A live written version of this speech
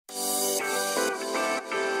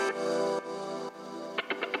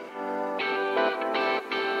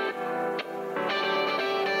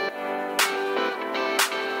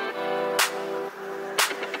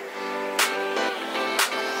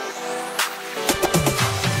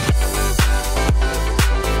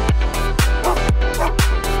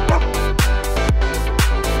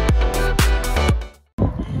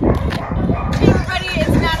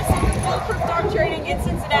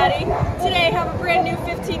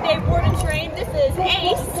okay, board and train. This is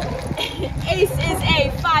Ace. Ace is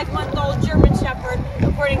a 5-month-old German Shepherd.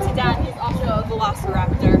 According to Dad, he's also a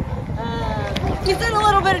Velociraptor. He's done a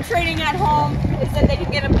little bit of training at home. They said they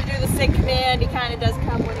could get him to do the sit command. He kind of does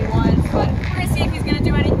come when he wants, but we're going to see if he's going to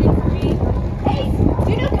do anything for me. Ace,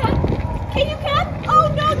 do you know come? Can you come?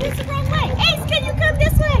 Oh no, this is the wrong way. Ace, can you come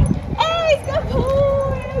this way? Ace, good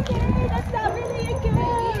boy. Okay, that's not really a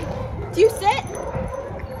good. Do you sit?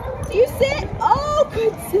 Do you sit? Oh,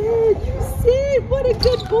 good sit. You sit. What a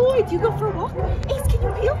good boy. Do you go for a walk? Ace, can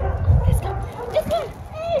you peel? Let's go. This way.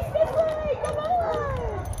 Ace, this way. Come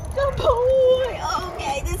on. Good boy.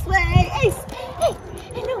 Okay, this way. Ace. Hey,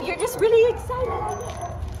 I know you're just really excited.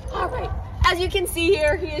 All right. As you can see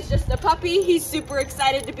here, he is just a puppy. He's super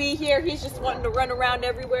excited to be here. He's just wanting to run around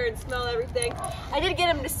everywhere and smell everything. I did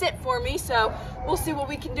get him to sit for me, so we'll see what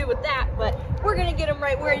we can do with that. But we're going to get him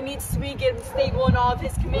right where he needs to be, get him stable in all of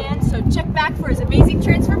his commands. So check back for his amazing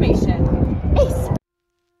transformation. Ace!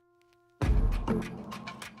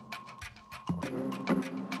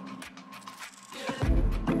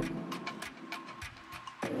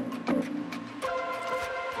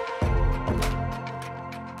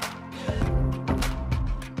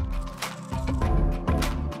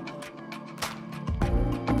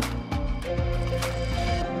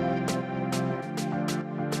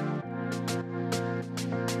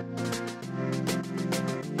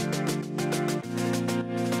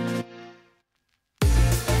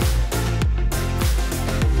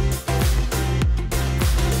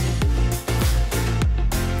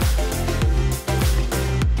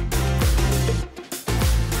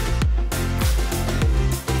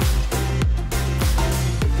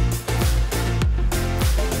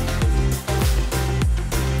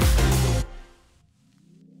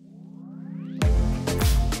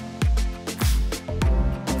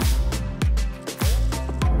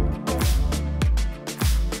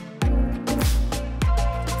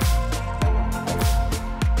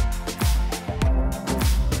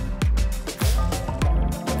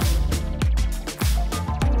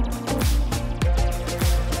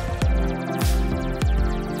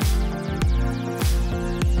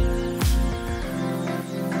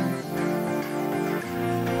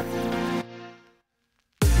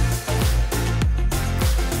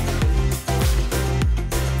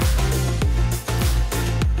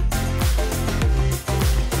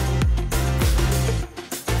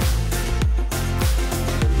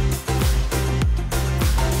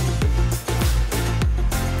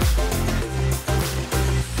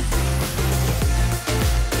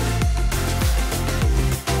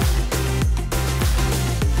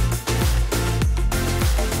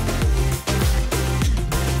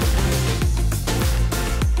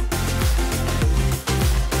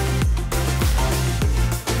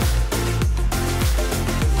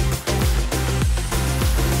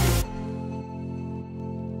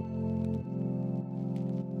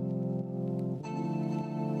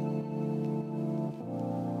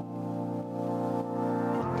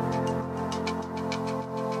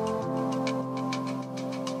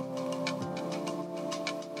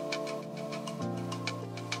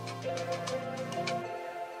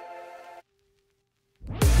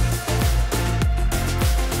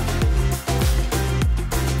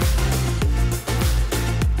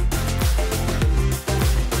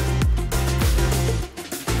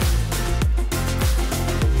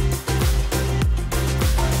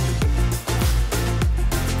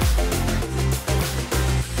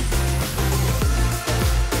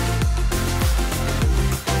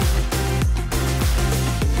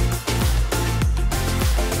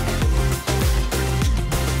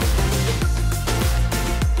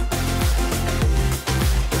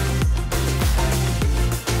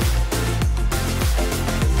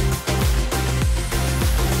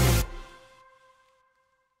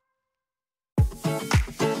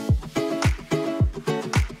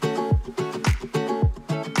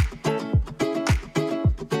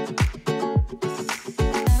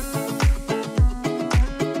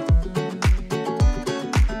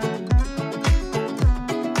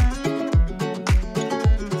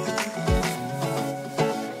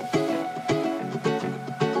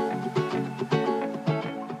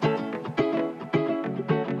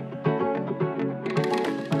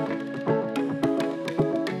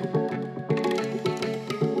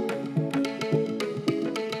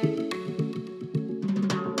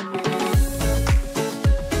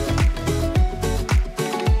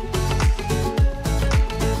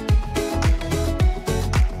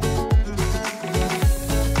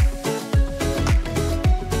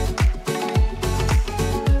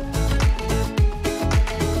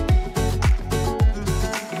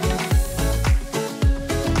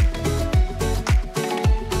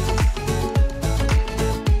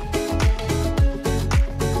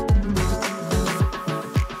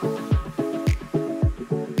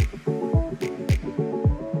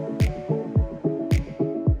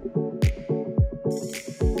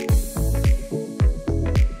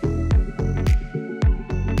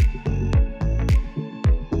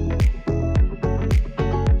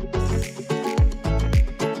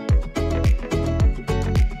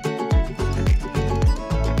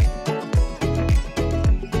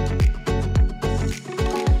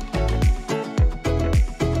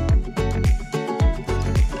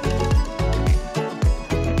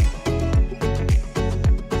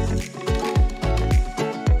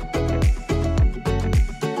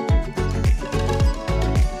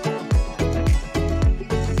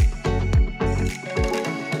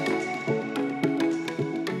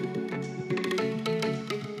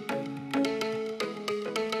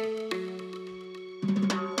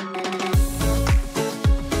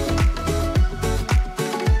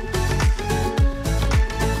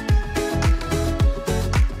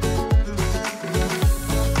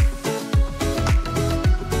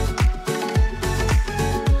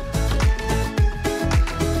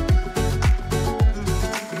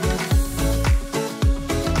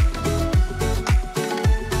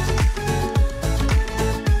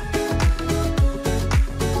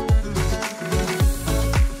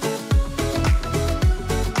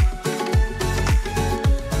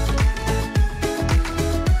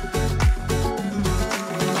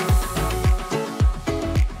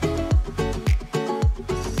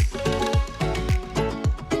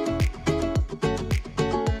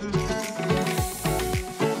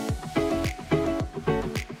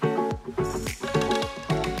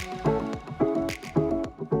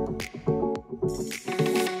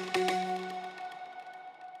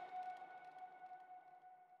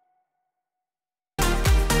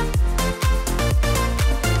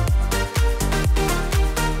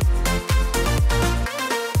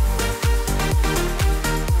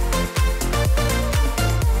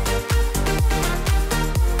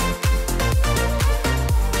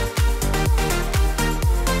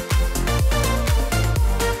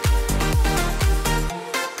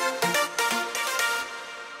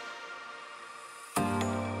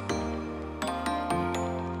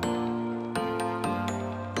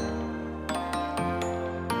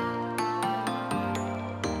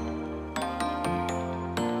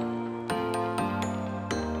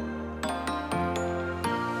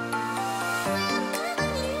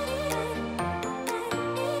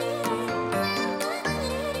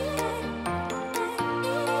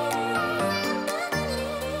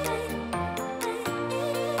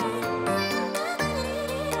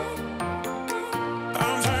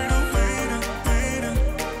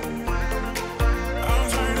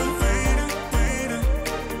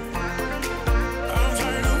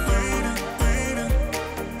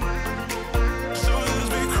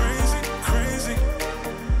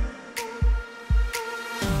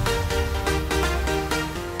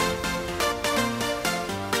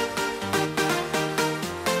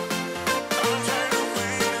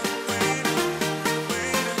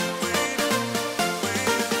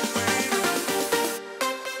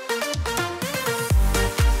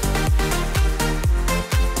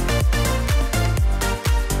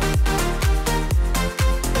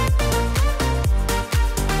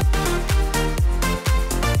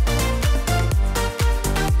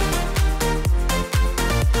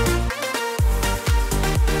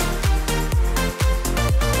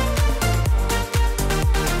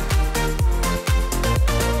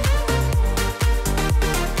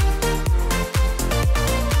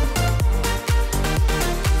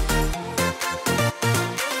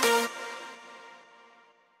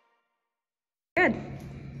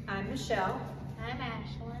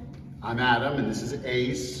 I'm Adam, and this is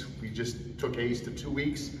Ace. We just took Ace to 2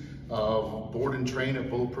 weeks of board and train at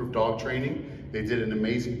Bulletproof Dog Training. They did an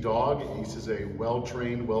amazing dog. Ace is a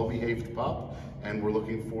well-trained, well-behaved pup, and we're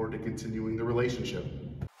looking forward to continuing the relationship.